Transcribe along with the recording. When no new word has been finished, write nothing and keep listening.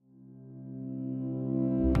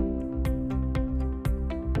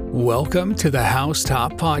Welcome to the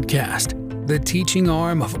Housetop Podcast, the teaching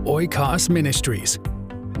arm of Oikos Ministries.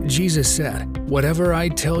 Jesus said, "Whatever I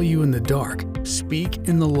tell you in the dark, speak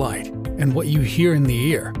in the light, and what you hear in the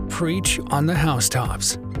ear, preach on the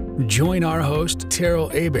housetops." Join our host,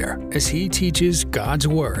 Terrell Aber, as he teaches God's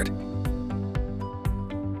Word.